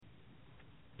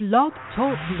Blog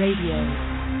Talk Radio.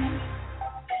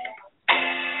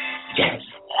 Yes.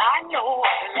 I know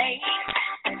a place.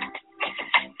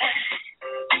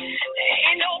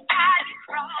 Ain't nobody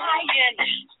crying.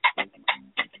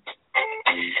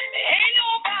 Ain't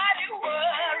nobody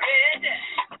worried.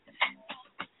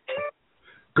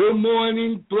 Good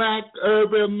morning, Black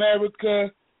Urban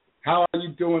America. How are you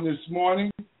doing this morning?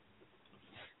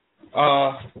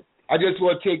 I just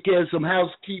want to take care of some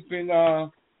housekeeping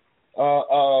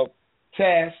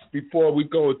tasks before we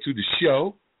go to the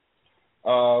show.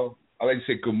 I'd like to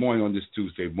say good morning on this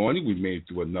Tuesday morning. We made it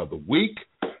through another week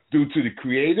due to the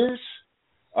creators.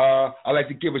 I'd like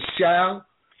to give a shout out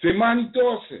to Imani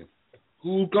Dawson,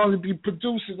 who's going to be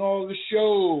producing all the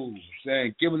shows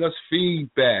and giving us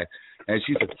feedback. And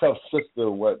she's a tough sister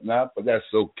and whatnot, but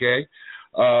that's okay.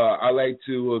 I'd like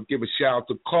to give a shout out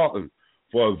to Carlton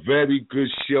for a very good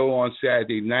show on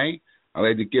Saturday night. I'd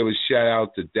like to give a shout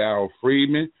out to Darryl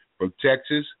Freeman from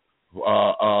Texas. A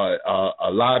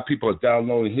lot of people are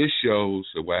downloading his shows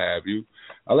or what have you.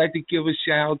 I'd like to give a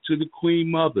shout out to the Queen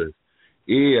Mothers,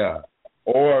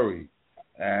 Ori,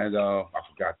 and I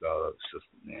forgot the other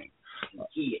sister's name.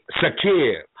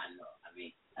 Nakia.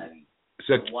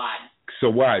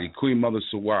 Sawadi, Queen Mother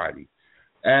Sawadi.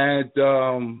 And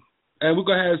we're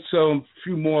going to have some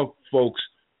few more folks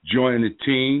joining the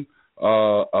team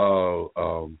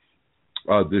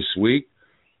this week.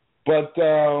 But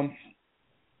I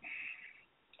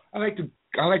like to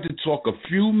talk a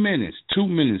few minutes, 2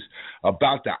 minutes,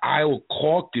 about the Iowa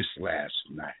caucus last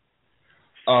night.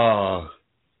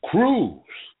 Cruz,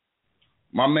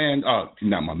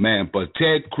 but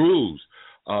Ted Cruz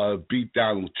beat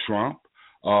Donald Trump.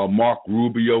 Mark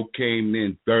Rubio came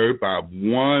in third by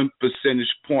 1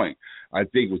 percentage point. I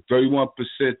think it was 31%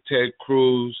 Ted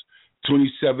Cruz,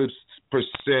 27%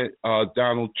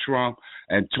 Donald Trump,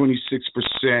 and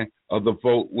 26% of the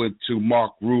vote went to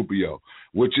Mark Rubio,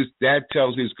 that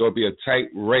tells me it's going to be a tight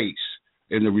race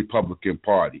in the Republican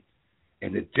Party.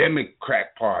 In the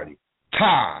Democrat Party,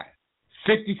 tie,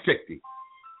 50-50.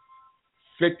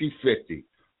 50-50.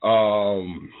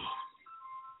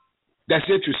 That's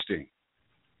interesting.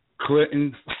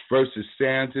 Clinton versus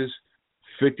Sanders,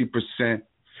 50%, 50%.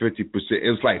 It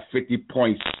was like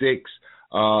 50.6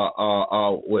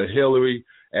 with Hillary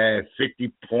and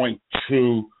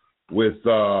 50.2 with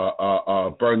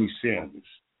Bernie Sanders.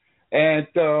 And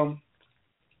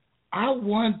I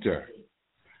wonder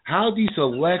how these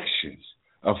elections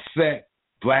affect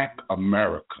Black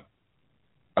America,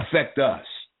 affect us.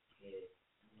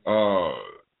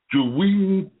 Do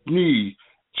we need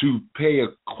to pay a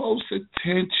close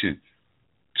attention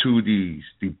to these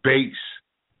debates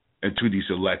and to these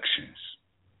elections?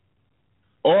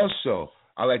 Also,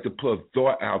 I like to put a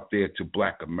thought out there to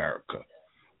Black America,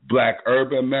 Black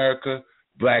urban America,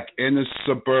 Black inner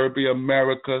suburbia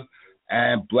America,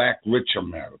 and Black rich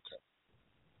America.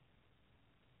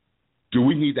 Do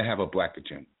we need to have a Black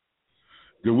agenda?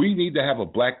 Do we need to have a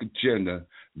Black agenda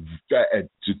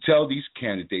to tell these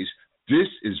candidates this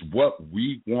is what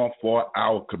we want for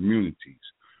our communities?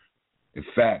 In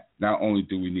fact, not only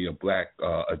do we need a Black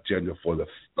agenda for the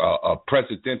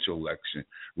presidential election,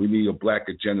 we need a Black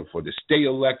agenda for the state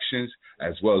elections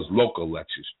as well as local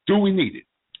elections. Do we need it?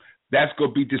 That's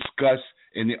going to be discussed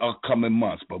in the upcoming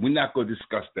months, but we're not going to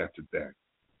discuss that today.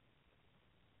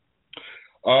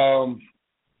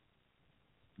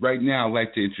 Right now, I'd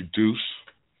like to introduce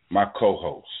my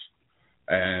co-host.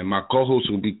 And my co-host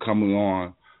will be coming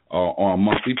on a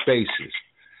monthly basis.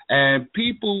 And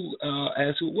people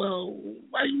ask, well,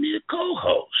 why do you need a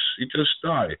co-host? You just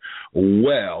started.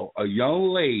 Well, a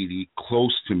young lady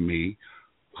close to me,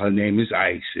 her name is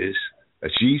Isis,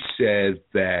 she said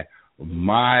that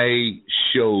my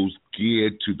show's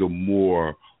geared to the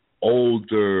more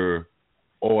older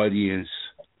audience,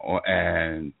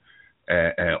 and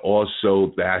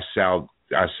also that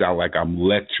I sound like I'm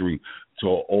lecturing to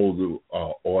an older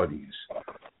audience.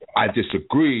 I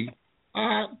disagree,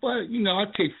 but, I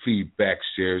take feedback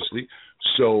seriously.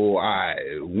 So I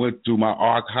went through my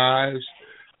archives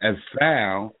and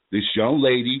found this young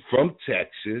lady from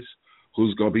Texas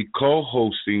who's going to be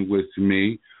co-hosting with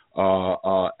me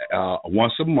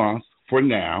once a month for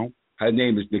now. Her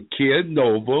name is Nadia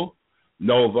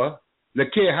Nova.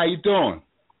 Nakia, how you doing?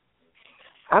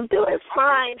 I'm doing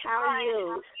fine. How are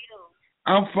you?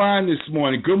 I'm fine this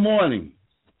morning. Good morning.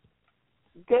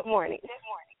 Good morning.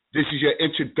 This is your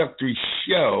introductory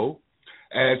show.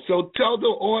 And so tell the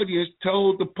audience,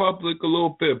 tell the public a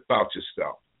little bit about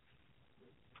yourself.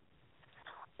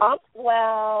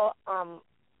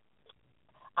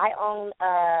 I own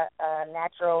a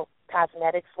natural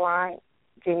cosmetics line,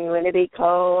 Genuinity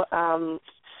Co.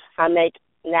 I make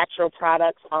natural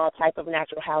products, all type of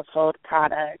natural household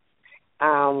products,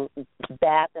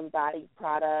 bath and body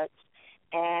products,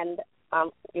 and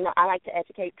I like to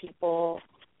educate people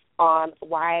on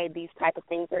why these type of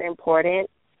things are important,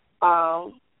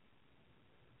 and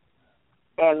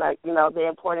the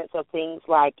importance of things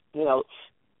like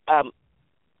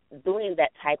doing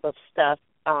that type of stuff,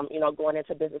 going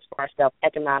into business for ourselves,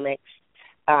 economics,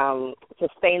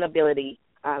 sustainability,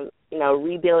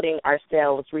 rebuilding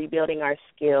ourselves, rebuilding our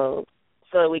skills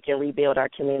so that we can rebuild our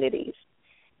communities.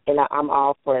 And I'm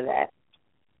all for that.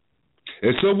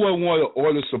 If someone wanted to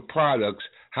order some products,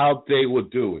 how they would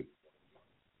do it?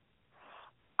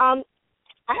 I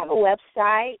have a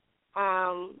website.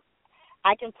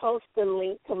 I can post the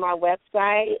link to my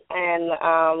website, and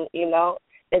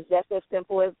it's just as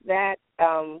simple as that.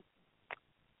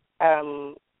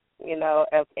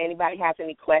 If anybody has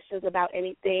any questions about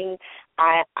anything,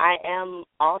 I am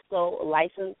also a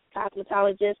licensed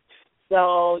cosmetologist,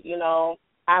 so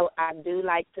I do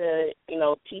like to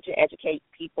teach and educate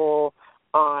people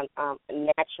on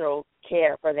natural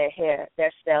care for their hair,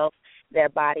 their self, their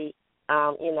body.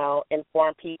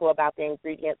 Inform people about the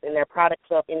ingredients in their products.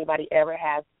 So if anybody ever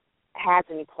has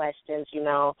any questions, you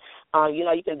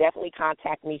can definitely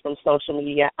contact me from social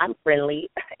media. I'm friendly,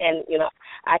 and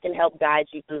I can help guide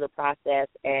you through the process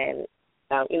and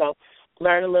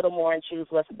learn a little more and choose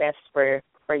what's best for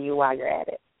you while you're at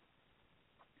it.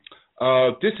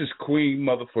 This is Queen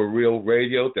Mother for Real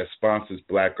Radio that sponsors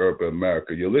Black Urban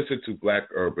America. You listen to Black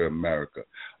Urban America.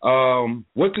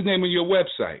 What's the name of your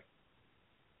website?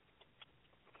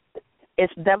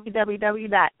 It's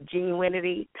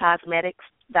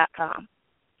www.genuinitycosmetics.com.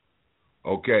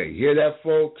 Okay, hear that,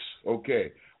 folks?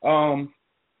 Okay.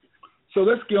 So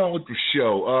let's get on with the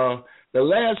show. The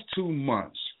last 2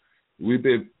 months, we've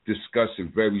been discussing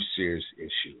very serious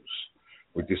issues.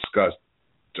 We discussed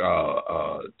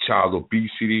child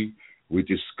obesity. We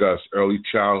discussed early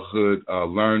childhood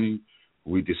learning.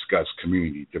 We discussed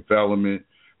community development.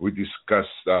 We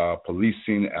discussed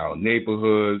policing our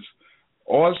neighborhoods.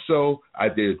 Also, I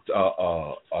did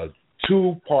a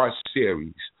 2-part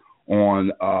series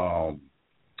on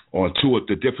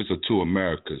the difference of two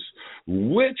Americas,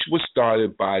 which was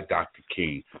started by Dr.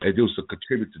 King. And it was a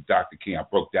contributor to Dr. King. I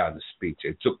broke down the speech.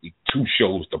 It took me 2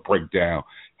 shows to break down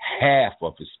half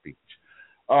of his speech.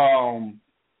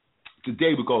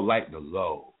 Today we're going to lighten the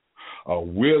load.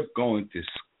 We're going to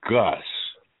discuss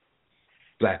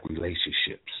black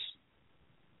relationships.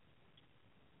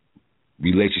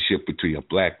 Relationship between a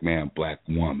black man and black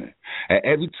woman. And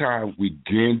every time we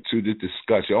get into the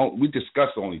discussion, we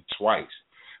discussed only twice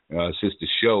since the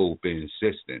show been in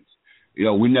existence.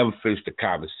 We never finished the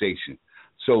conversation.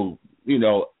 So,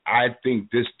 I think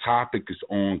this topic is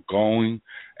ongoing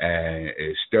and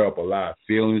it stir up a lot of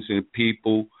feelings in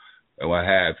people and what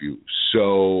have you.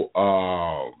 So,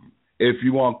 if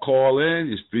you want to call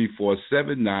in, it's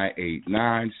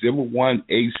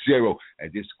 347-989-0180.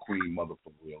 And this is Queen Mother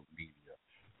for Real Media,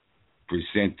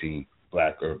 presenting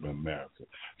Black Urban America.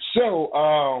 So,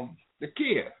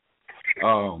 Nakia.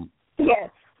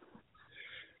 Yes.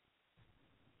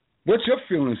 What's your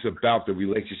feelings about the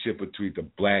relationship between the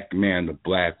black man and the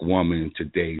black woman in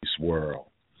today's world?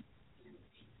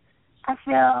 I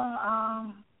feel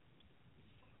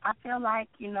like,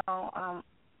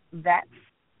 that's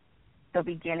the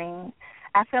beginning.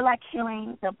 I feel like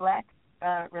healing the black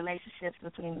relationships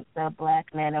between the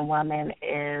black man and woman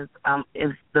is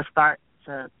the start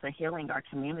to healing our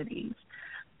communities.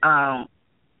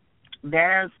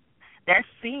 There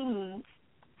seems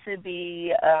to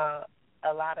be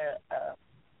a lot of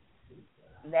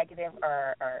negative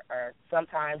or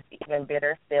sometimes even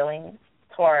bitter feelings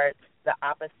towards the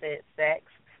opposite sex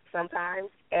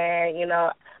sometimes. And,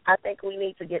 I think we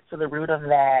need to get to the root of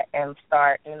that and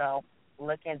start,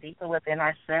 looking deeper within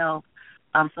ourselves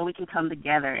so we can come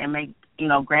together and make,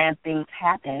 grand things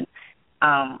happen.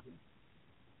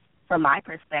 From my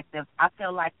perspective, I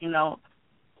feel like,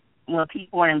 when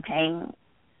people are in pain,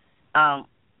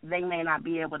 they may not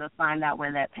be able to find out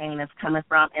where that pain is coming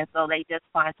from, and so they just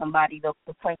find somebody to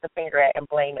point the finger at and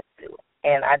blame it to.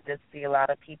 And I just see a lot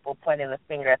of people pointing the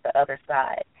finger at the other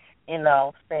side,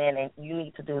 saying, and you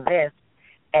need to do this,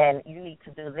 and you need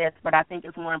to do this. But I think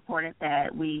it's more important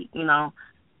that we,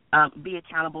 be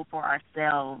accountable for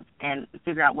ourselves and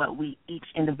figure out what we each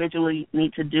individually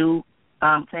need to do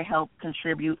to help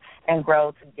contribute and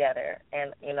grow together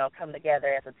and, come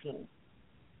together as a team.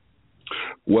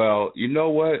 Well, you know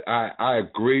what? I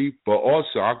agree, but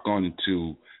also I'm going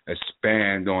to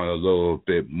expand on it a little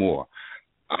bit more.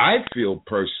 I feel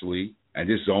personally, and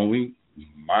this is only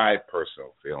my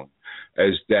personal feeling,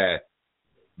 is that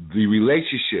the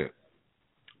relationship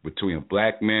between a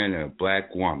black man and a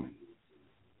black woman,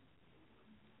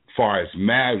 as far as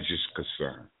marriage is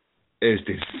concerned, is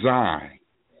designed,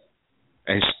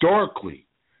 historically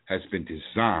has been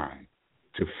designed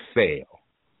to fail.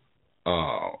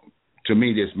 To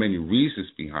me, there's many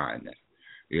reasons behind that.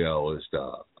 It's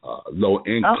the low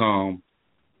income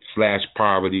 /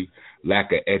 poverty,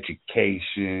 lack of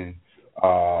education,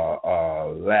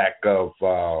 lack of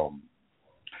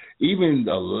even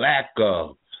the lack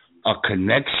of a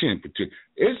connection between.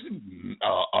 It's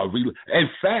in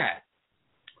fact,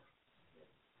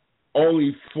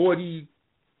 only 47%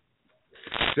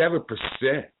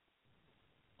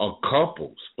 of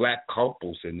couples, black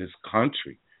couples in this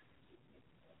country,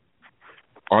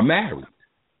 are married.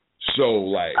 So,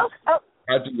 like, how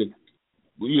do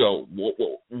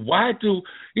why do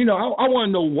I want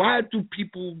to know, why do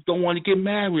people don't want to get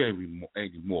married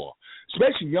anymore,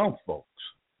 especially young folks?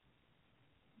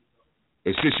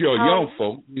 It's just you're a young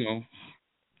folk,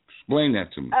 explain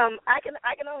that to me. I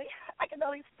can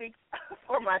only speak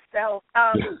for myself.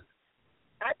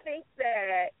 I think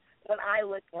that when I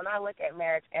look at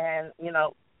marriage and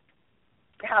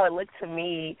how it looked to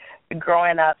me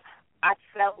growing up, I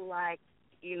felt like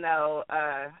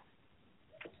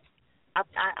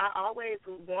I always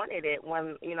wanted it.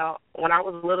 When I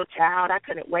was a little child, I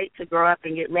couldn't wait to grow up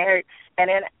and get married. And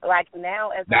then, like, now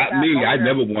as not me, older, I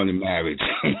never wanted marriage.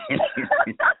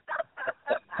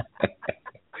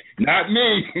 Not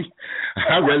me.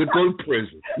 I'd rather go to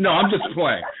prison. No, I'm just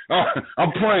playing.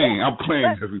 I'm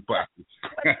playing, everybody.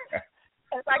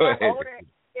 As I got older,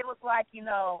 it was like,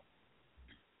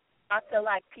 I feel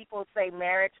like people say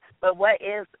marriage, but what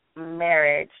is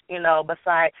marriage,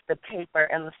 besides the paper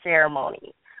and the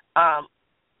ceremony? Are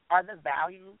the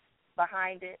values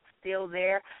behind it still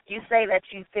there? You say that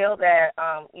you feel that,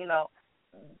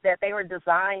 that they were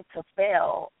designed to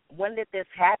fail. When did this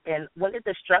happen? When did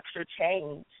the structure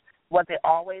change? Was it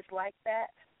always like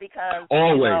that? Because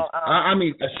always. I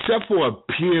mean, except for a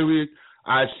period,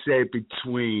 I'd say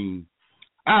between,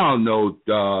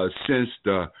 since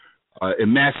the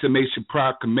Emancipation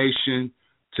Proclamation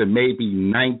to maybe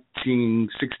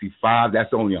 1965.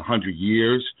 That's only 100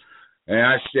 years. And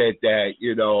I said that,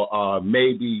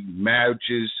 maybe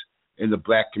marriages in the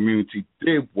black community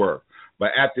did work.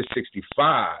 But after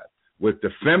 65, with the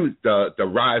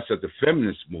rise of the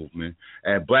feminist movement,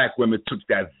 and black women took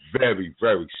that very,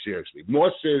 very seriously,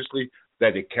 more seriously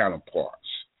than their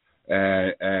counterparts,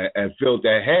 and feel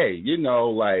that, hey,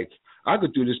 I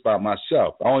could do this by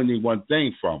myself. I only need one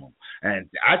thing from them. And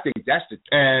I think that's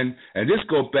and this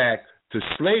goes back to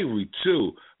slavery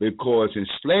too, because in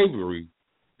slavery,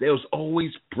 there was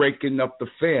always breaking up the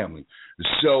family.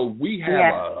 So we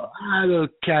have a lot of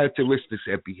characteristics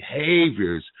and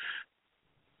behaviors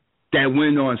that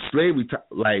went on slavery,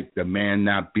 like the man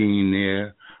not being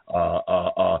there,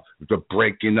 the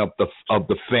breaking up of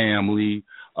the family,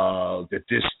 the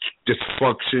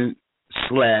dysfunction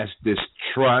 /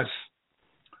 distrust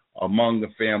among the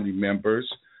family members.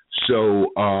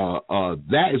 So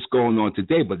that is going on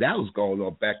today, but that was going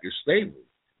on back in slavery.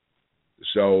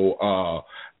 So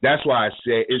that's why I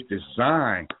say it's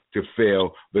designed to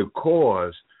fail,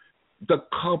 because the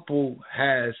couple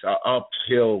has an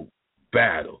uphill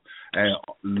battle. And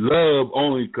love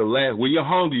only can last. When you're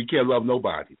hungry, you can't love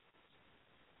nobody.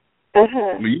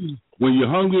 Mm-hmm. When you're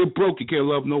hungry and broke, you can't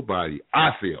love nobody,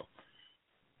 I feel.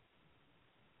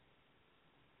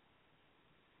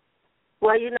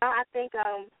 Well, I think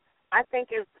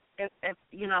if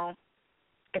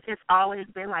it's always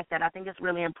been like that, I think it's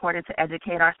really important to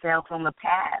educate ourselves on the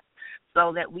past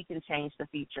so that we can change the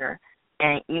future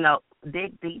and,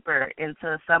 dig deeper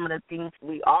into some of the things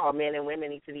we all, men and women,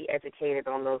 need to be educated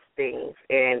on those things.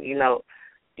 And,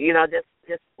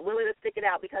 just willing to stick it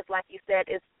out, because like you said,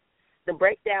 the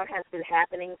breakdown has been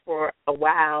happening for a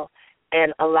while,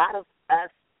 and a lot of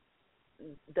us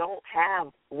don't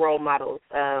have role models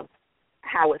of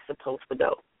how it's supposed to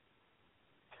go.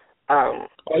 All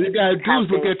you got to do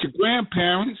is look at your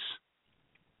grandparents.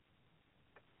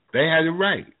 They had it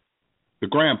right. The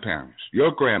grandparents,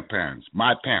 your grandparents,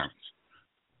 my parents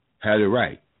had it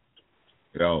right.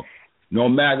 No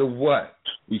matter what,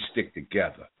 we stick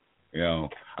together.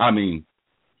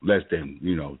 Less than,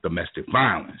 domestic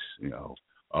violence,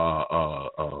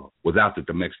 without the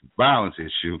domestic violence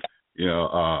issue,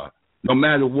 no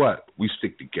matter what, we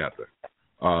stick together.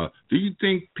 Do you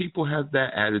think people have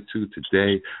that attitude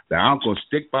today, that I'm going to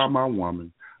stick by my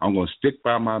woman, I'm going to stick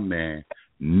by my man,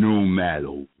 no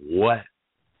matter what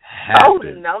happens? Oh,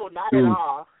 no, not at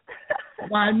all.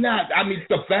 Why not?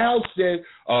 The vow said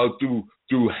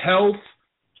through health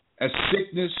and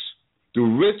sickness,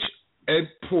 through rich and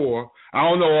poor. I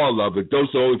don't know all of it.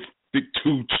 Those are only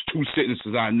two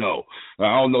sentences I know.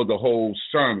 I don't know the whole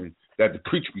sermon that the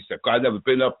preacher said. I've never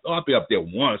been up. I've been up there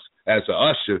once as an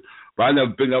usher, but I've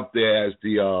never been up there as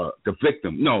the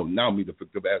victim. No, not me, the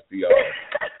victim, as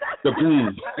the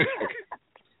groom.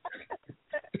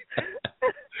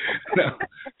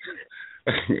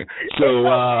 So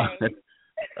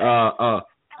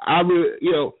I would,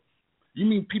 you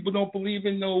mean people don't believe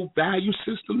in no value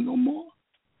system no more?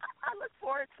 I look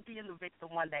forward to being the victim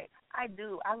one day. I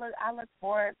do. I look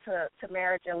forward to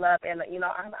marriage and love, and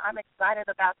I'm excited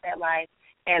about that life.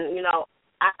 And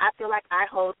I feel like I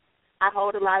hold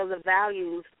a lot of the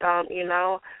values,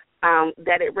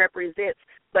 that it represents.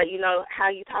 But how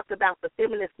you talked about the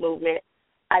feminist movement,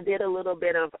 I did a little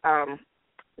bit of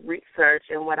research,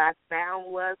 and what I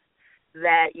found was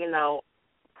that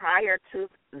prior to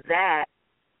that,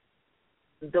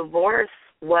 divorce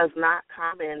was not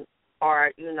common,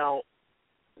 or the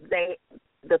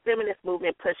feminist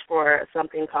movement pushed for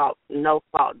something called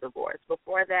no-fault divorce.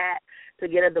 Before that, to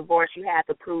get a divorce, you had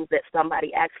to prove that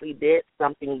somebody actually did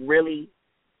something really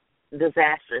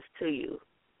disastrous to you,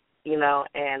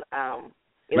 and like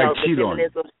the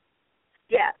feminism.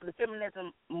 Yeah, the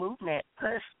feminism movement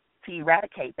pushed to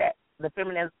eradicate that. The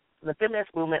feminist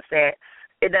movement said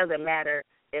it doesn't matter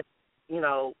if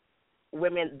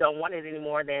women don't want it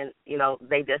anymore, then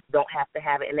they just don't have to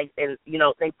have it, and they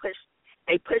push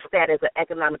that as an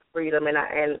economic freedom, and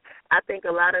I think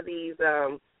a lot of these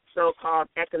so-called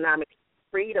economic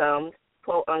freedoms,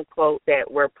 quote unquote,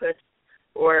 that were pushed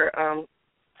were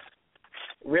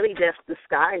really just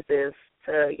disguises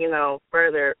to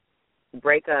further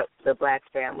break up the black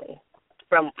family.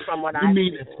 From what I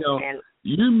see.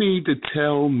 You mean to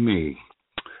tell me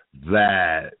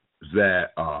that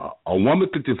a woman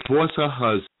could divorce her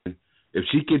husband if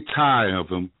she get tired of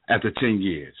him after 10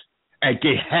 years and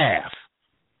get half?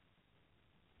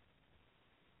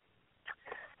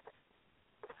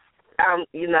 I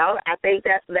think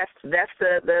that's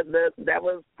that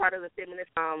was part of the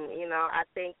feminist. I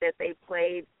think that they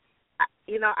played.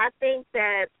 I think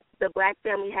that the black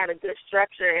family had a good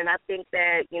structure, and I think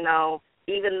that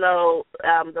even though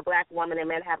the black woman and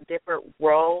men have different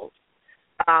roles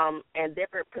and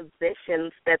different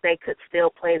positions, that they could still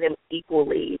play them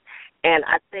equally. And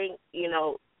I think,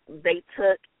 they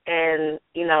took and,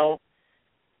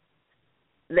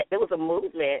 it was a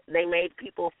movement. They made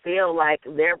people feel like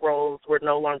their roles were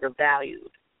no longer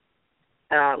valued.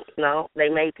 They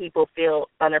made people feel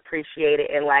unappreciated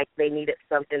and like they needed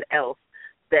something else.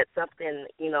 That something,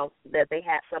 that they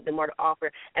had something more to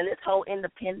offer. And this whole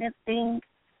independent thing,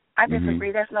 I disagree.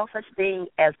 Mm-hmm. There's no such thing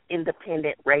as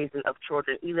independent raising of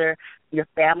children. Either your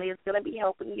family is going to be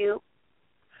helping you,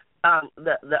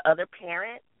 the other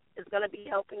parent is going to be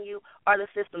helping you, or the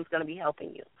system's going to be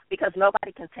helping you. Because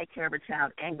nobody can take care of a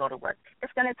child and go to work.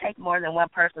 It's going to take more than one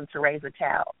person to raise a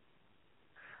child.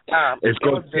 It's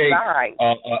going to take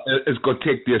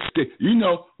the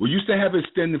we used to have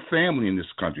extended family in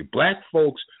this country. Black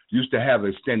folks used to have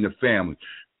extended family.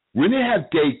 We didn't have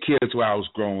daycares while I was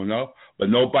growing up, but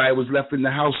nobody was left in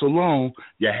the house alone.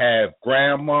 You have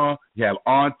grandma, you have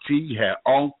auntie, you have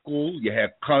uncle, you have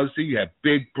cousin, you have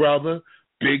big brother,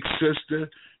 big sister.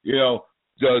 The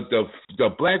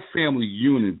black family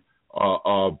unit,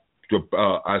 I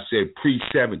said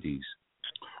pre-70s,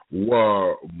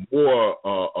 were more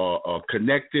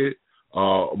connected,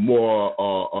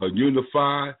 more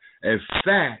unified. In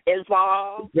fact,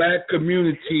 involved. Black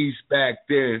communities back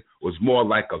then was more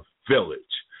like a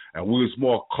village, and we was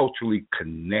more culturally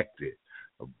connected.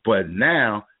 But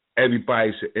now,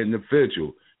 everybody's an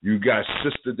individual. You got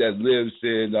sister that lives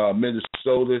in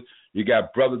Minnesota. You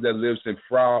got brother that lives in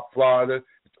Florida.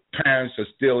 Parents are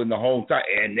still in the hometown,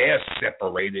 and they're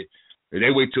separated. And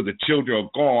they wait till the children are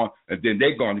gone, and then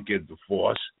they're going to get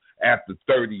divorced after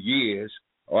 30 years.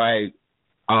 Right?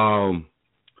 The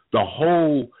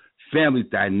whole family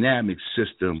dynamic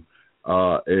system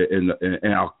in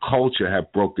our culture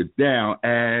have broken down,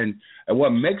 and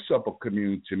what makes up a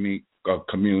community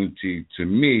to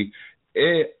me,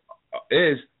 it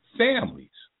is families.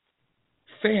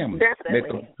 Families make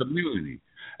up a community,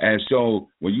 and so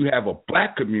when you have a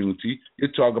black community,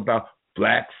 you're talking about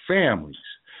black families.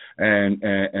 And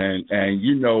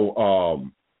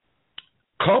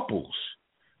couples,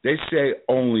 they say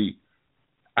only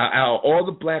out of all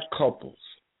the black couples,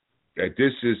 that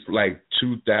this is like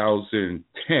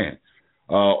 2010,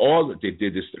 all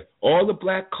the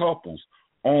black couples,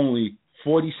 only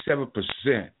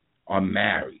 47% are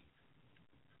married.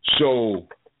 So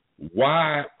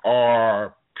why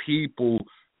are people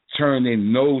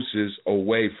turning noses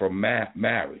away from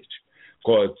marriage?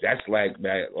 Because that's like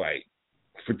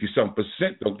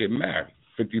 50-some% don't get married.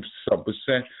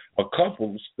 50-some% of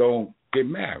couples don't get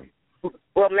married.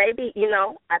 Well, maybe,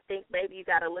 I think maybe you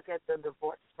got to look at the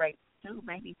divorce rate, too.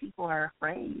 Maybe people are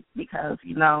afraid because,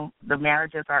 the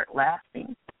marriages aren't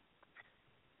lasting.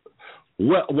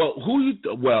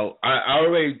 I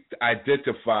already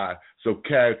identified some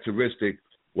characteristics,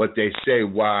 what they say,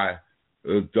 why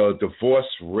the divorce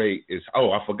rate is,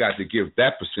 I forgot to give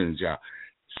that percentage out.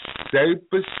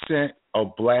 70%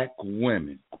 of black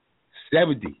women,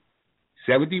 70%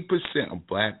 of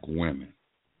black women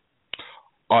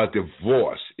are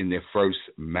divorced in their first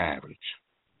marriage.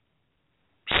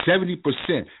 70%.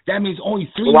 That means only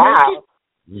 3 Wow.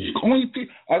 Only 3.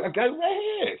 I got it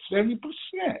right here. 70%.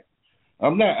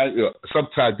 I'm not.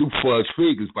 Sometimes I do fudge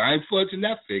figures, but I ain't fudging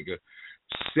that figure.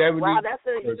 70%. Wow, that's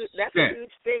a huge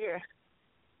figure.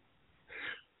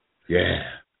 Yeah,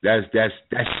 that's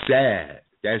sad.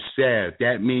 That's sad.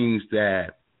 That means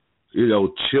that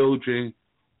children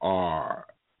are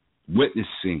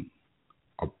witnessing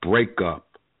a breakup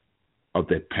of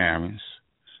their parents.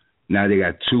 Now they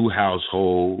got 2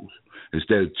 households.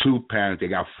 Instead of 2 parents, they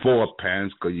got 4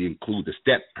 parents because you include the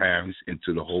step parents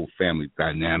into the whole family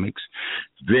dynamics.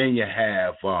 Then you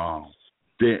have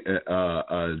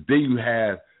you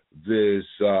have this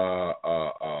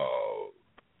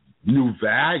new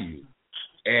value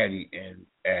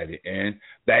added in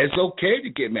that it's okay to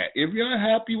get married. If you're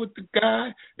unhappy with the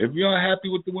guy, if you're unhappy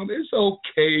with the woman, it's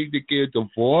okay to get a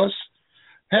divorce.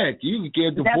 Heck, you can get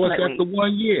a divorce after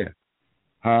 1 year.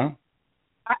 Huh?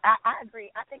 I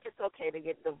agree. I think it's okay to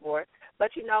get divorced,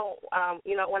 but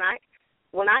when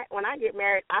I get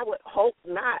married, I would hope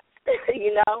not.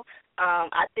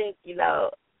 I think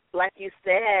like you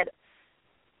said,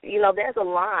 there's a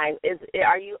line.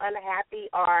 Are you unhappy,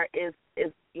 or is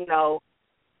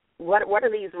what are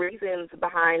these reasons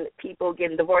behind people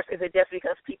getting divorced? Is it just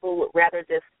because people would rather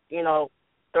just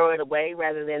throw it away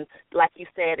rather than, like you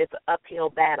said, it's an uphill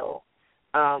battle?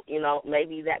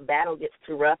 Maybe that battle gets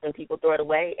too rough and people throw it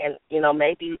away, and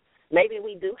maybe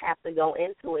we do have to go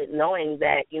into it knowing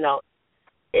that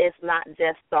it's not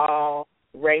just all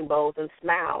rainbows and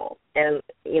smiles, and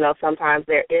sometimes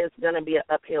there is going to be an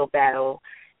uphill battle,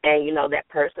 and that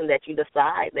person that you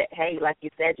decide that, hey, like you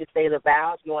said, you say the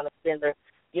vows, you want to spend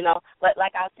but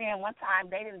like I was saying one time,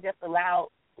 they didn't just allow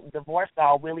divorce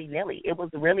all willy-nilly. It was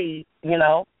really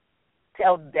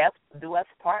till death do us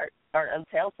part, or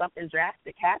until something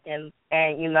drastic happens.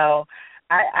 And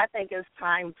I think it's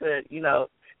time to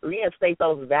reinstate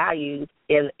those values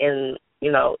in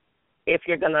if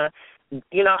you're gonna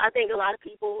I think a lot of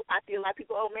people,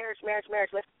 marriage,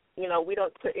 let's we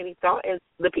don't put any thought in.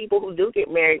 The people who do get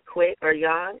married quick or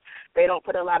young, they don't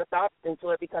put a lot of thought into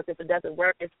it, because if it doesn't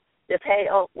work, it's just, hey,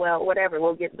 oh well, whatever,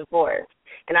 we'll get divorced.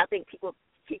 And I think people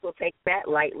take that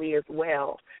lightly as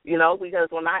well, because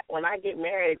when I get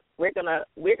married, we're gonna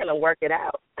work it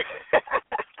out.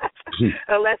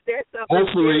 Unless there's something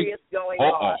serious going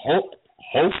on.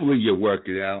 Hopefully you work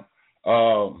it out.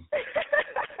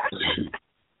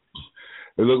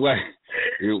 It looks like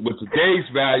with today's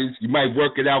values, you might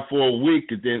work it out for a week,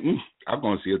 and then I'm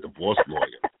going to see a divorce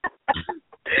lawyer.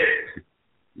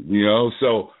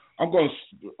 So I'm going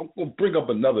to bring up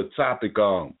another topic.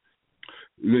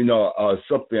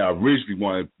 Something I originally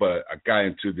wanted, but I got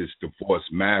into this divorce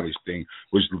marriage thing,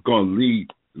 which is going to lead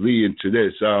into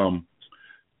this.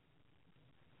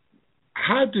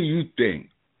 How do you think?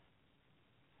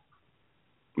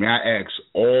 And I ask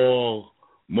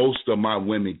most of my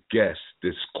women guests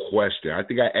this question. I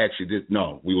think I asked you this.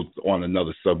 No, we were on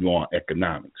another subject on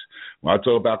economics. When I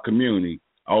talk about community,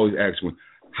 I always ask them,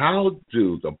 how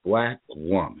do the black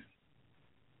woman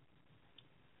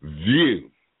view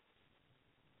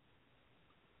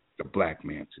the black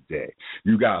man today?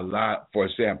 You got a lot, for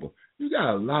example,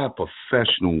 of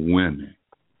professional women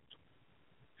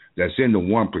that's in the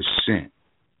 1%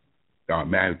 that are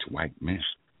married to white men.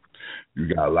 You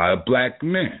got a lot of black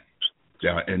men that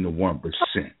are in the 1%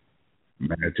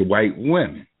 married to white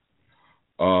women.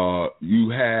 You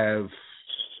have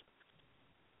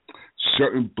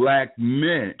certain black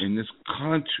men in this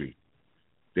country.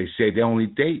 They say they only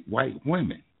date white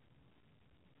women.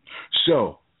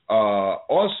 So,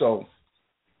 also,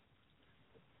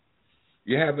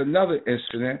 you have another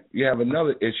incident. You have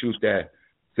another issue that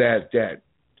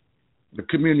the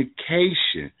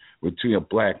communication between a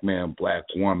black man and black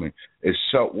woman is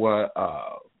somewhat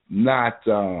not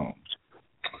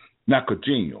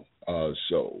congenial.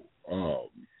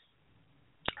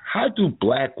 How do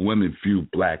black women view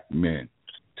black men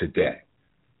today?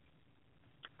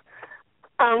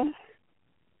 I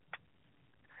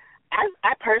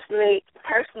personally,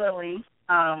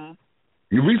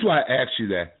 The reason why I asked you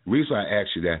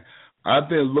that, I've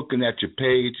been looking at your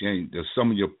page and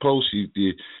some of your posts you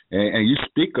did, and you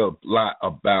speak a lot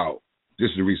about, this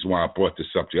is the reason why I brought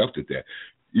this subject up today.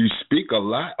 You speak a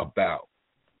lot about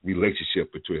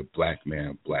relationship between a black man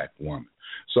and black woman.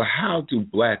 So how do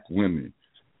black women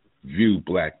view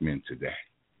black men today?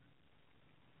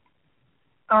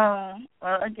 Well,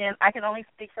 again, I can only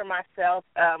speak for myself.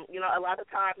 A lot of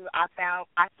times I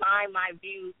find my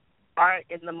views aren't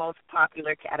in the most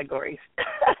popular categories.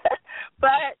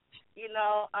 But,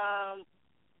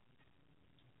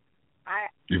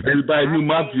 if anybody knew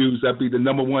my views, I'd be the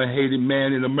number one hated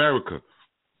man in America.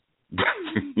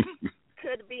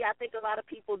 Could be. I think a lot of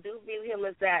people do view him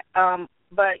as that.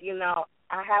 But,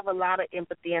 I have a lot of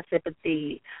empathy and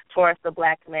sympathy towards the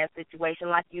black man situation.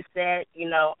 Like you said,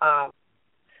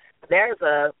 there's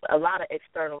a lot of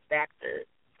external factors.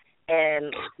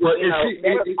 And,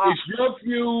 is your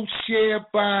view shared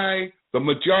by the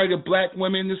majority of black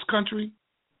women in this country?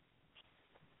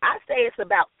 I say it's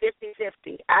about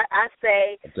 50-50. I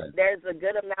say there's a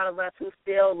good amount of us who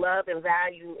still love and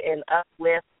value and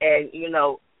uplift and,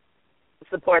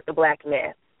 support the black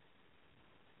man.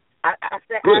 I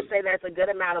say there's a good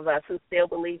amount of us who still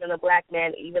believe in the black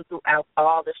man even throughout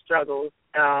all the struggles,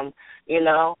 and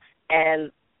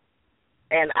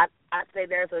I say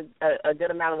there's a good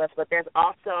amount of us, but there's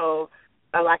also,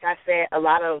 like I said, a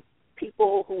lot of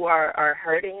people who are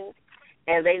hurting,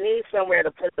 and they need somewhere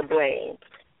to put the blame,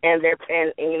 and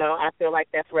I feel like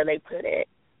that's where they put it.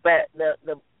 But there,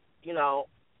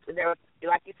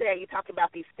 like you said, you talk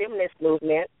about these feminist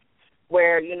movements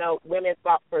where women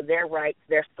fought for their rights,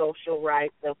 their social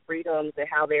rights and freedoms, and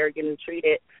how they are getting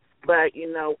treated. But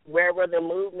where were the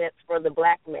movements for the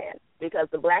black man? Because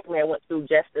the black man went through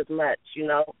just as much.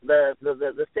 The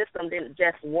system didn't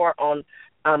just war on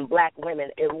black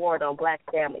women; it warred on black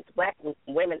families, black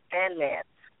women and men.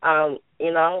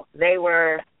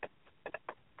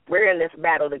 We're in this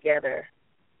battle together.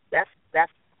 That's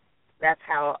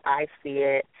how I see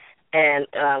it. And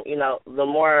the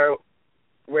more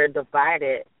we're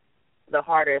divided, the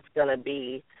harder it's going to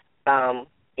be,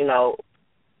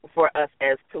 for us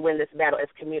as to win this battle as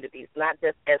communities, not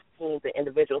just as teams and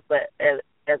individuals, but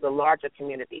as a larger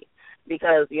community.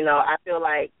 Because, I feel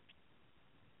like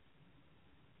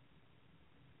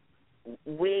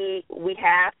we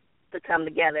have to come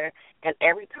together, and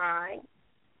every time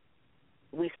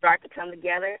we start to come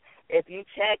together, if you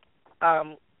check,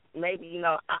 maybe,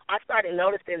 I started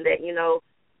noticing that,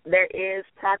 there is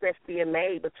progress being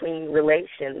made between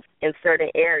relations in certain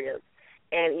areas.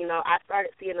 And, I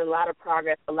started seeing a lot of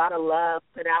progress, a lot of love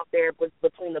put out there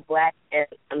between the black and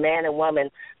man and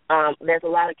woman. There's a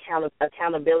lot of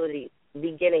accountability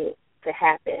beginning to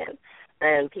happen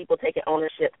and people taking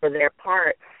ownership for their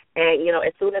part. And,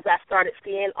 as soon as I started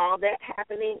seeing all that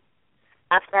happening,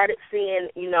 I started seeing,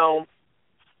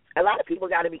 a lot of people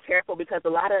got to be careful because a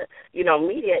lot of,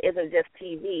 media isn't just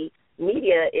TV.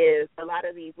 Media is a lot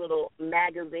of these little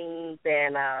magazines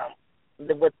and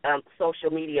with social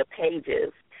media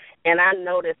pages. And I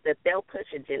noticed that they'll push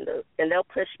agendas and they'll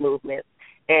push movements.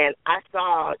 And I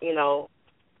saw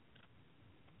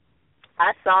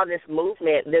this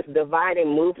movement, this dividing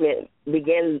movement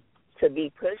begin to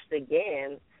be pushed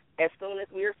again as soon as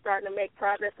we were starting to make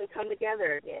progress and come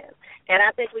together again. And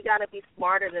I think we got to be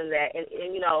smarter than that. And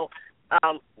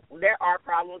there are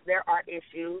problems, there are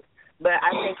issues, but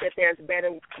I think that there's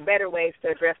better ways to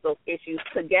address those issues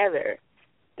together,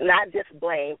 not just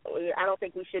blame. I don't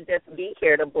think we should just be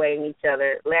here to blame each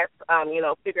other. Let's,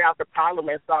 figure out the problem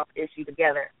and solve the issue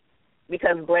together.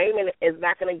 Because blaming is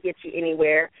not going to get you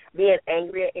anywhere. Being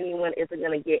angry at anyone isn't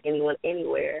going to get anyone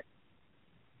anywhere.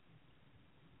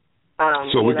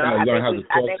 So we got to learn how to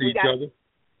talk to each other?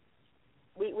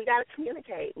 We got to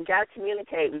communicate.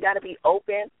 We got to be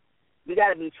open. We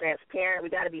got to be transparent. We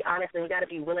got to be honest, and we got to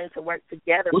be willing to work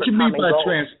together. What you mean by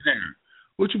transparent?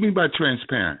 What you mean by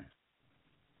transparent?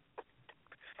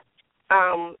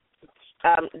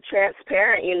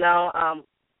 Transparent,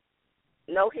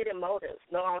 no hidden motives,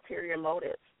 no ulterior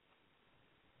motives.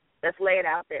 Let's lay it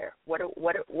out there. What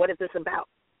is this about?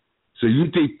 So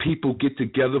you think people get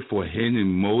together for hidden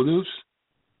motives?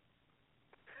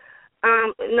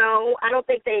 No, I don't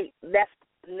think that's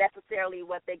necessarily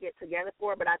what they get together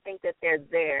for, but I think that they're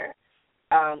there.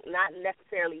 Not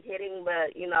necessarily hitting,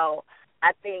 but,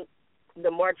 I think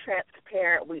the more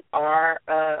transparent we are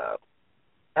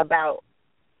about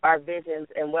our visions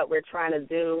and what we're trying to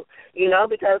do,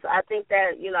 because I think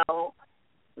that,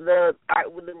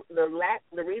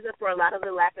 the reason for a lot of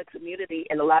the lack of community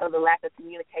and a lot of the lack of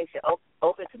communication,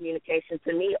 open communication,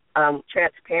 to me,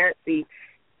 transparency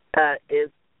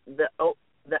is the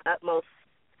utmost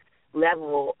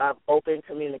level of open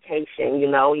communication. You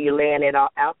know, you're laying it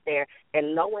all out there,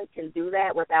 and no one can do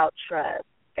that without trust.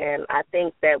 And I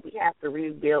think that we have to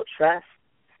rebuild trust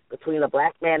between the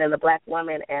black man and the black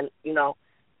woman, and, you know,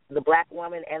 the black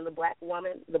woman and the black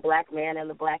woman, the black man and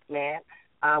the black man.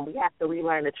 We have to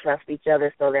relearn to trust each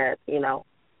other so that, you know,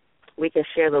 we can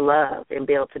share the love and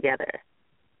build together.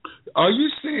 Are you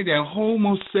saying that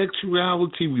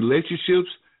homosexuality relationships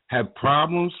have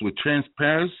problems with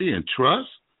transparency and trust?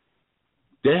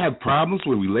 They have problems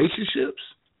with relationships?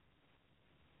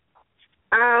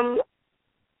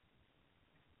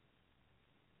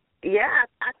 Yeah,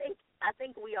 I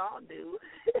think we all do.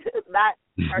 Not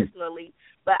personally,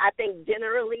 but I think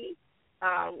generally,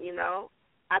 you know,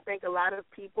 I think a lot of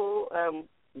people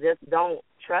just don't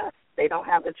trust. They don't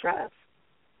have the trust.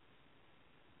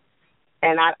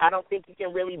 And I don't think you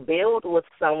can really build with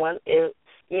someone if,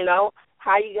 you know,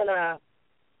 how you gonna,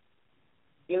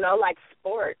 you know, like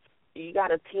sports. You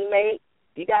got a teammate.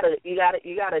 You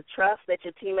gotta trust that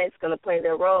your teammate's gonna play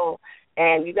their role,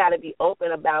 and you gotta be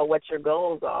open about what your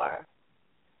goals are.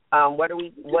 What are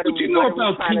we What do you know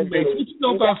about teammates? What you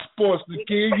know about sports,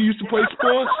 Nakia? You used to play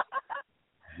sports?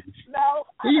 No.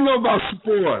 What do you know about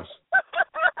sports?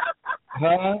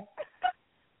 Huh?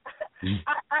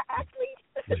 I actually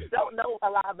don't know a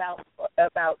lot about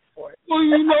sports. Well,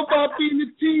 you know about being a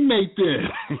teammate then.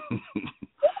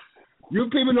 You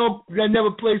people know that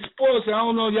never play sports. I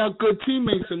don't know if y'all good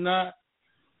teammates or not.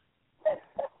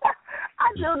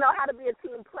 I do know how to be a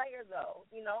team player, though,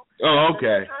 you know. Oh,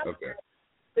 okay.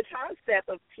 The concept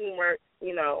of teamwork,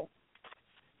 you know,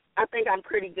 I think I'm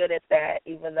pretty good at that,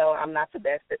 even though I'm not the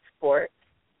best at sports.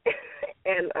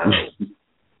 And,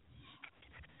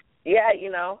 yeah, you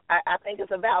know, I think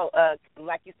it's about,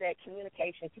 like you said,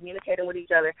 communicating with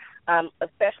each other,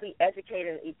 especially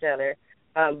educating each other,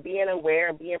 being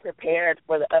aware, being prepared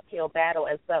for the uphill battle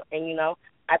and stuff. And, you know,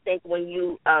 I think when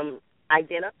you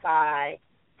identify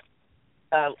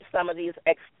some of these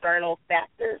external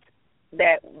factors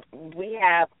that we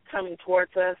have coming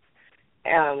towards us,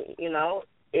 you know,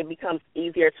 it becomes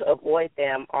easier to avoid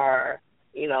them or,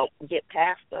 you know, get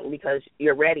past them because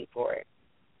you're ready for it.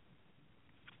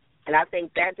 And I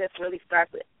think that just really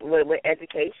starts with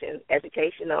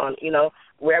education on, you know,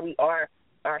 where we are,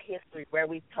 our history, where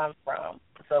we've come from,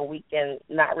 so we can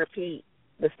not repeat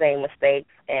the same mistakes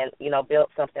and, you know,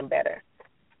 build something better.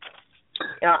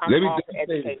 You know, I'm all for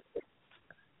education.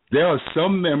 There are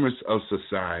some members of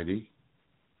society,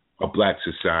 of black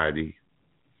society,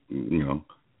 you know,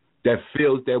 that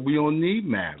feels that we don't need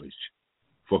marriage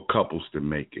for couples to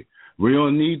make it. We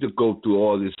don't need to go through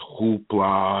all this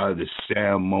hoopla, the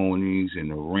ceremonies and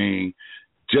the ring.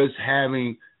 Just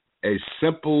having a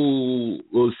simple,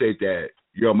 we'll say that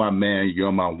you're my man,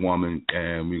 you're my woman,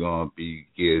 and we're going to be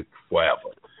here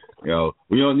forever. You know,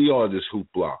 we don't need all this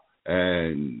hoopla,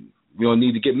 and we don't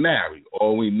need to get married.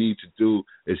 All we need to do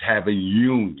is have a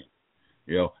union.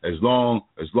 You know, as long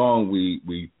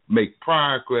we make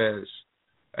progress,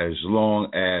 as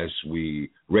long as we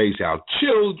raise our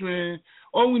children,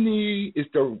 all we need is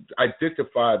to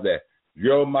identify that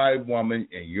you're my woman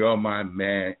and you're my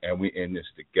man, and we're in this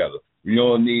together. We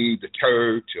don't need the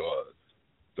church or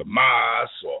the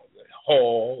mosque or the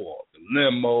hall or the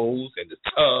limos and the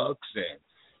tux and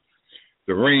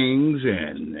the rings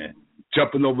and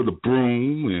jumping over the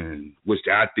broom, and which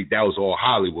I think that was all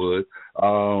Hollywood.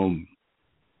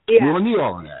 We don't need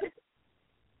all of that.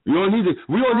 We don't need a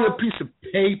piece of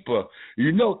paper.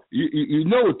 You know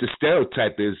what the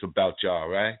stereotype is about y'all,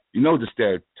 right? You know what the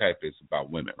stereotype is about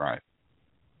women, right?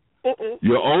 Mm-mm.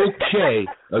 You're okay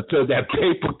until that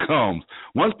paper comes.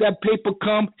 Once that paper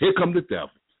comes, here comes the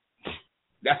devil.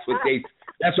 That's what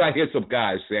I hear some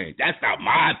guys saying. That's not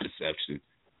my perception.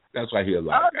 That's what I hear a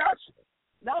lot of guys say.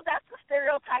 No, that's the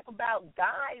stereotype about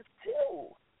guys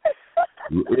too.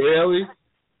 Really?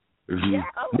 Yeah,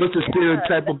 what's the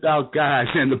stereotype about guys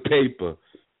and the paper?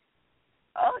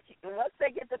 Oh, once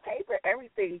they get the paper,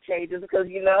 everything changes because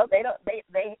you know they have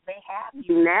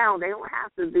you now. They don't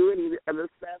have to do any of the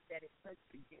stuff that it took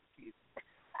to get you.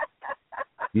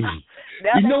 You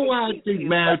know why I think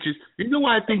marriages? You know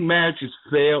why I think marriages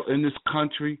fail in this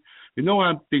country? You know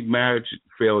why I think marriages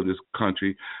fail in this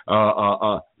country?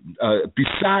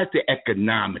 Besides the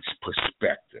economics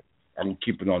perspective. I'm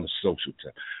keeping on the social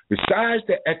term. Besides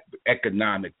the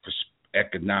economic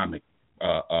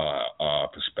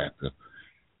perspective,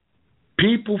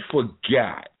 people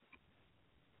forgot,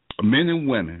 men and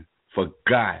women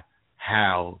forgot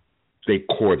how they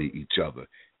courted each other.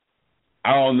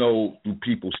 I don't know do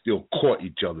people still court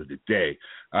each other today.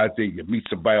 I think you meet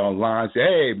somebody online, say,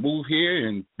 hey, move here,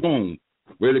 and boom,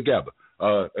 we're together.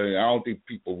 and I don't think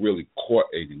people really court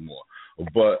anymore.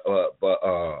 But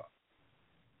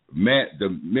the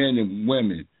men and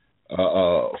women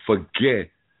forget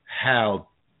how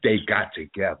they got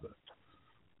together.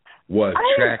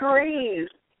 I agree.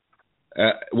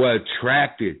 What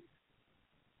attracted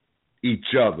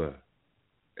each other,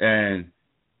 and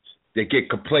they get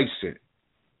complacent,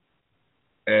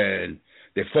 and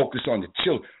they focus on the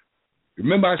children.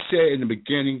 Remember I said in the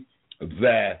beginning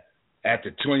that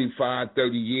after 25,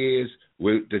 30 years,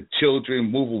 where the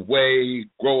children move away,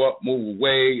 grow up, move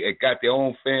away, and got their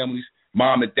own families,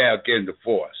 mom and dad getting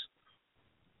divorced.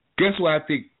 Guess what I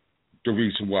think the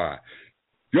reason why?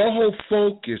 Your whole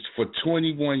focus for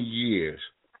 21 years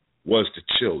was the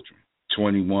children.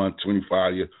 21,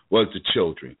 25 years was the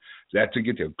children. That to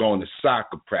get there, going to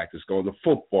soccer practice, going to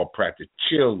football practice,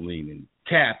 cheerleading,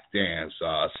 tap dance,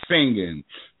 singing,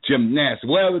 gymnastics,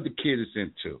 whatever the kid is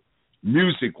into,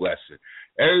 music lesson.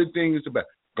 Everything is about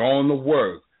going to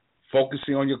work,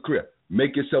 focusing on your career,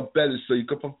 make yourself better so you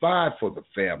can provide for the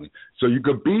family, so you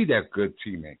could be that good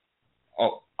teammate.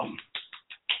 Oh,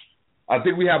 I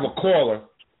think we have a caller.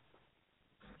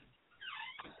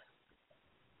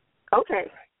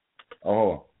 Okay.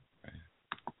 Oh.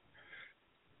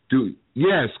 Dude,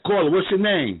 yes, caller, what's your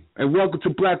name? And welcome to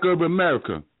Black Urban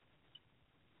America.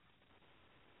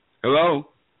 Hello?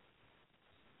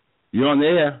 You on the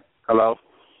air? Hello?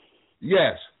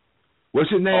 Yes.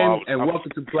 What's your name and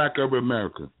welcome to Black Urban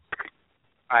America?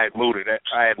 I had muted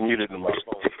my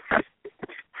phone.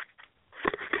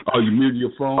 Oh, you muted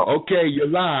your phone? Okay, you're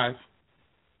live.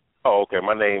 Oh, okay.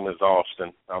 My name is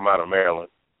Austin. I'm out of Maryland.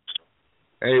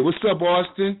 Hey, what's up,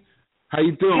 Austin? How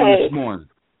you doing this morning?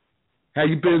 Have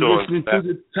you been listening to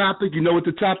the topic? You know what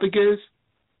the topic is?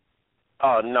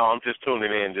 No, I'm just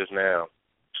tuning in just now.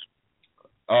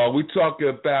 We're talking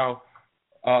about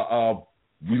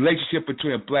relationship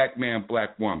between a black man and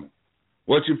black woman.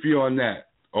 What's your view on that,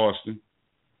 Austin?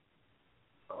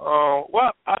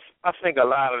 Well, I think a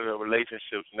lot of the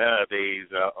relationships nowadays,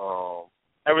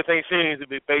 everything seems to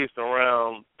be based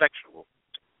around sexual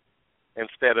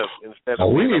instead of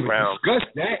we didn't around discuss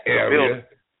that area.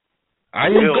 I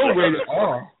didn't go rated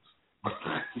R.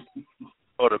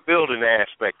 Or the building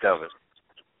aspect of it.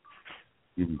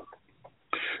 Mm-hmm.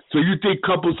 So you think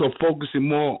couples are focusing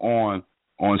more on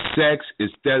sex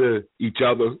instead of each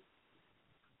other?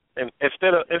 And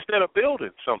instead of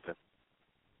building something.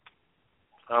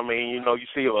 I mean, you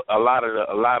see a lot of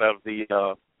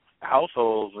the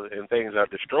households and things are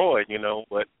destroyed,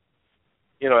 but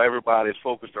everybody's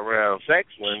focused around sex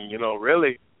when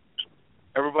really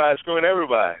everybody's screwing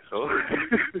everybody. So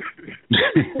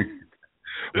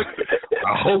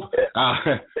I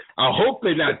hope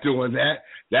they're not doing that.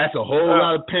 That's a whole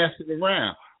lot of passing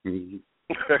around.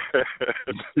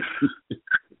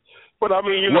 But I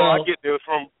mean, I get there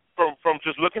from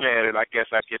just looking at it. I guess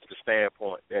I get the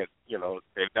standpoint that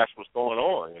that that's what's going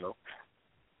on.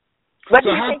 But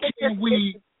so how can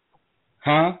we?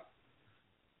 Huh?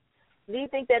 Do you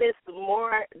think that it's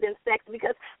more than sex?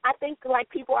 Because I think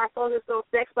people are focused on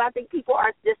sex, but I think people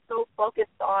are just so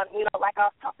focused on, like I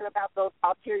was talking about those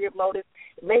ulterior motives.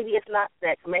 Maybe it's not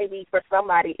sex. Maybe for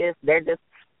somebody they're just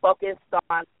focused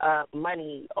on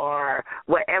money or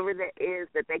whatever there is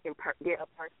that they can get a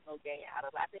personal gain out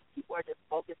of. I think people are just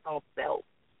focused on self,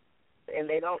 and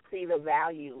they don't see the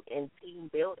value in team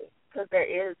building, because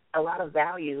there is a lot of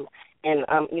value in,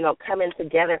 coming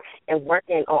together and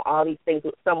working on all these things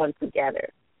with someone together.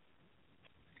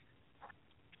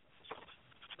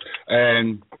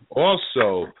 And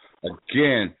also,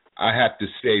 again, I have to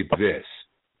say this.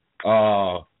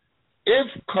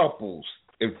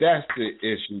 If that's the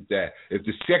issue, that if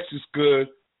the sex is good,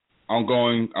 I'm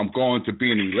going to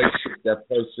be in a relationship with that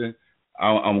person.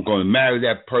 I'm going to marry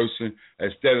that person,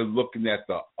 instead of looking at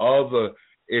the other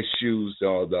issues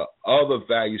or the other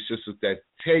value systems that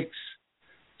takes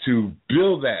to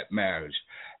build that marriage.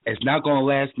 It's not going to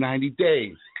last 90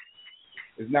 days.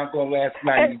 It's not going to last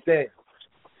 90 days.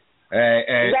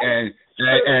 And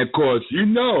of course,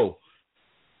 the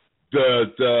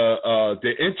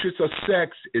interest of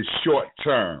sex is short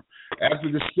term.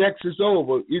 After the sex is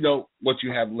over, what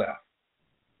you have left.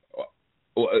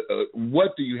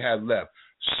 What do you have left?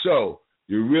 So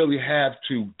you really have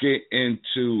to get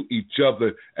into each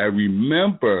other and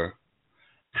remember,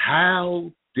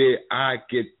 how did I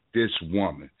get this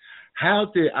woman? How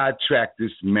did I attract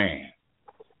this man?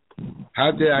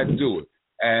 How did I do it?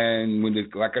 And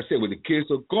like I said, when the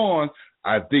kids are gone,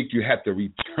 I think you have to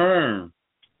return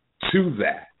to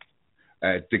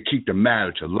that to keep the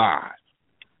marriage alive.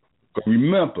 But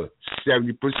remember,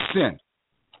 70%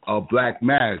 of black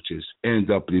marriages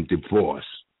end up in divorce.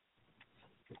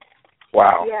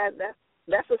 Wow. Yeah,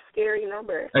 that's a scary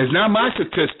number. It's not my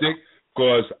statistic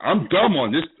because I'm dumb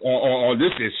on this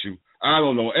issue. I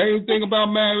don't know anything about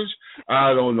marriage.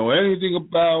 I don't know anything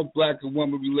about black and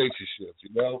woman relationships,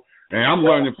 and I'm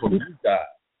learning from you guys.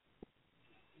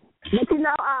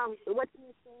 But what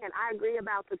you're saying, I agree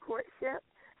about the courtship.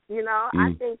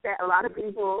 I think that a lot of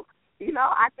people,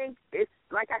 I think it's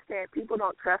like I said, people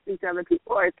don't trust each other.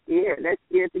 People are scared. They're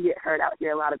scared to get hurt out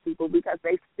here. A lot of people because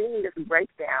they've seen this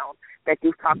breakdown that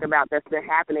you've talked about that's been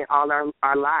happening all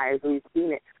our lives. We've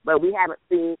seen it, but we've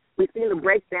seen the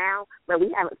breakdown, but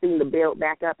we haven't seen the build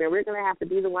back up, and we're gonna have to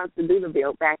be the ones to do the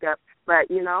build back up. But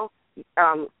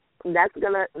that's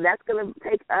gonna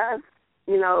take us,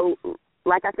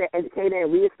 like I said, educated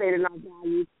and reinstated our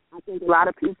values. I think a lot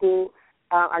of people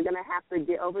are going to have to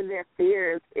get over their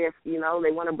fears if,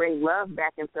 they want to bring love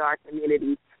back into our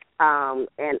community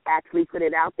and actually put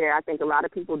it out there. I think a lot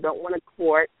of people don't want to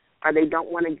court or they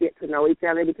don't want to get to know each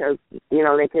other because,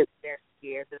 they're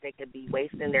scared that they could be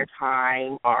wasting their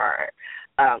time or,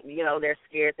 they're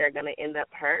scared they're going to end up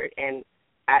hurt. And,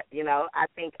 I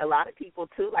think a lot of people,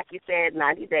 too, like you said,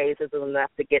 90 days is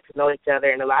enough to get to know each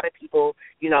other. And a lot of people,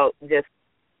 just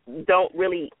don't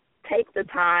really take the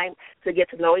time to get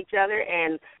to know each other,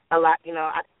 and a lot,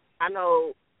 I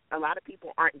know a lot of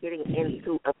people aren't getting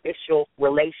into official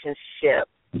relationships,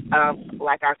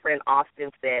 like our friend Austin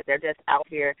said. They're just out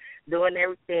here doing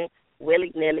everything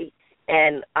willy-nilly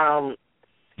and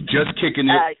just kicking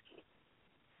it.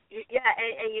 Yeah,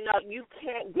 and you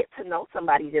can't get to know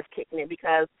somebody just kicking it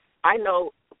because I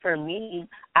know for me,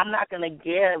 I'm not going to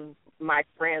give my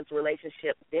friend's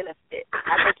relationship benefit.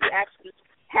 I think you actually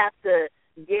have to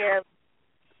give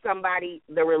somebody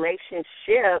the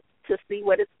relationship to see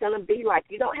what it's going to be like.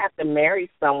 You don't have to marry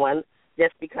someone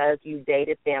just because you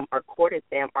dated them or courted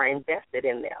them or invested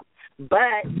in them.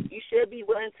 But you should be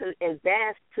willing to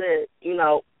invest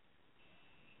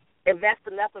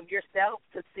enough of yourself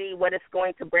to see what it's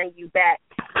going to bring you back.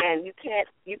 And you can't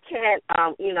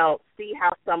see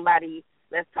how somebody,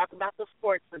 let's talk about the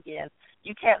sports again.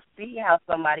 You can't see how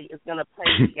somebody is going to play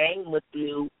the game with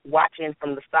you watching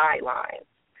from the sidelines.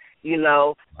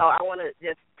 I want to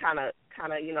just kind of,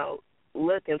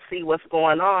 look and see what's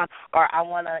going on, or I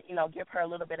want to, give her a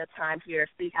little bit of time here,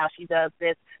 see how she does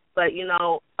this. But,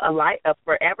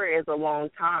 forever is a long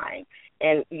time,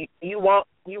 and you won't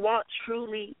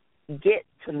truly get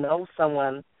to know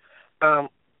someone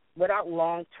without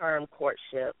long-term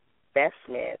courtship,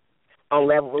 investment on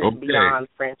levels beyond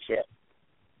friendship.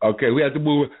 Okay, we have to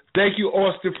move. Thank you,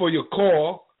 Austin, for your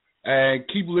call, and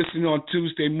keep listening on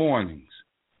Tuesday mornings.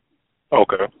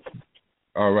 Okay.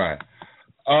 All right.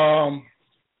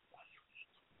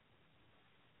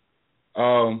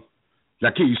 Nakia,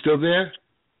 you still there?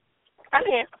 I'm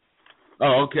here.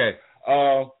 Oh, okay.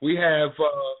 We have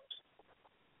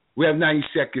 90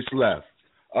 seconds left.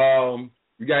 You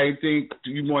got anything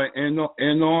you want to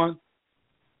end on?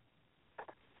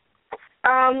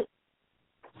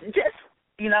 Just,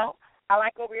 I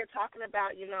like what we were talking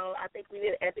about. I think we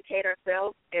need to educate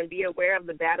ourselves and be aware of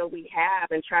the battle we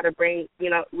have and try to bring,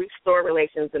 restore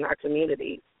relations in our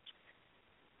community.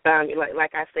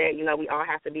 Like I said, we all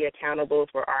have to be accountable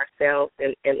for ourselves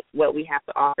and what we have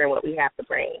to offer and what we have to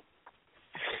bring.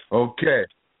 Okay.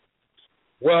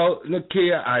 Well,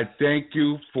 Nakia, I thank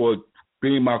you for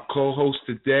being my co-host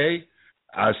today.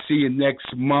 I'll see you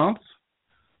next month.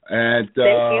 And thank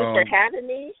you for having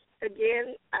me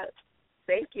again.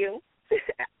 Thank you.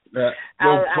 No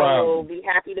I problem. will be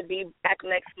happy to be back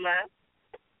next month.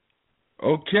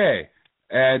 Okay.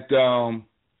 And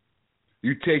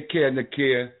you take care,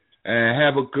 Nakia, and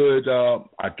have a good,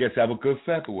 have a good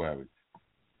February.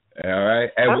 All right?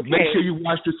 And okay. Make sure you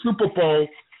watch the Super Bowl.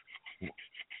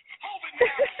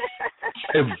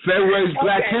 In February's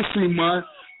Black History Month.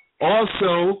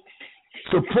 Also,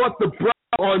 support the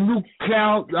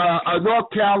North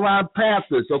Carolina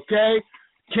Panthers, okay?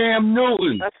 Cam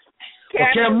Newton.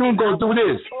 Cam Newton gonna do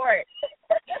this.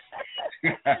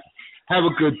 Have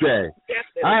a good day.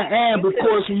 Definitely. I am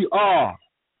because we are.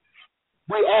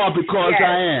 We are because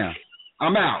I am.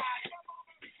 I'm out.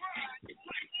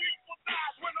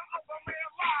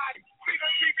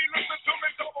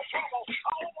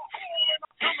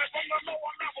 Coming from the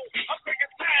lower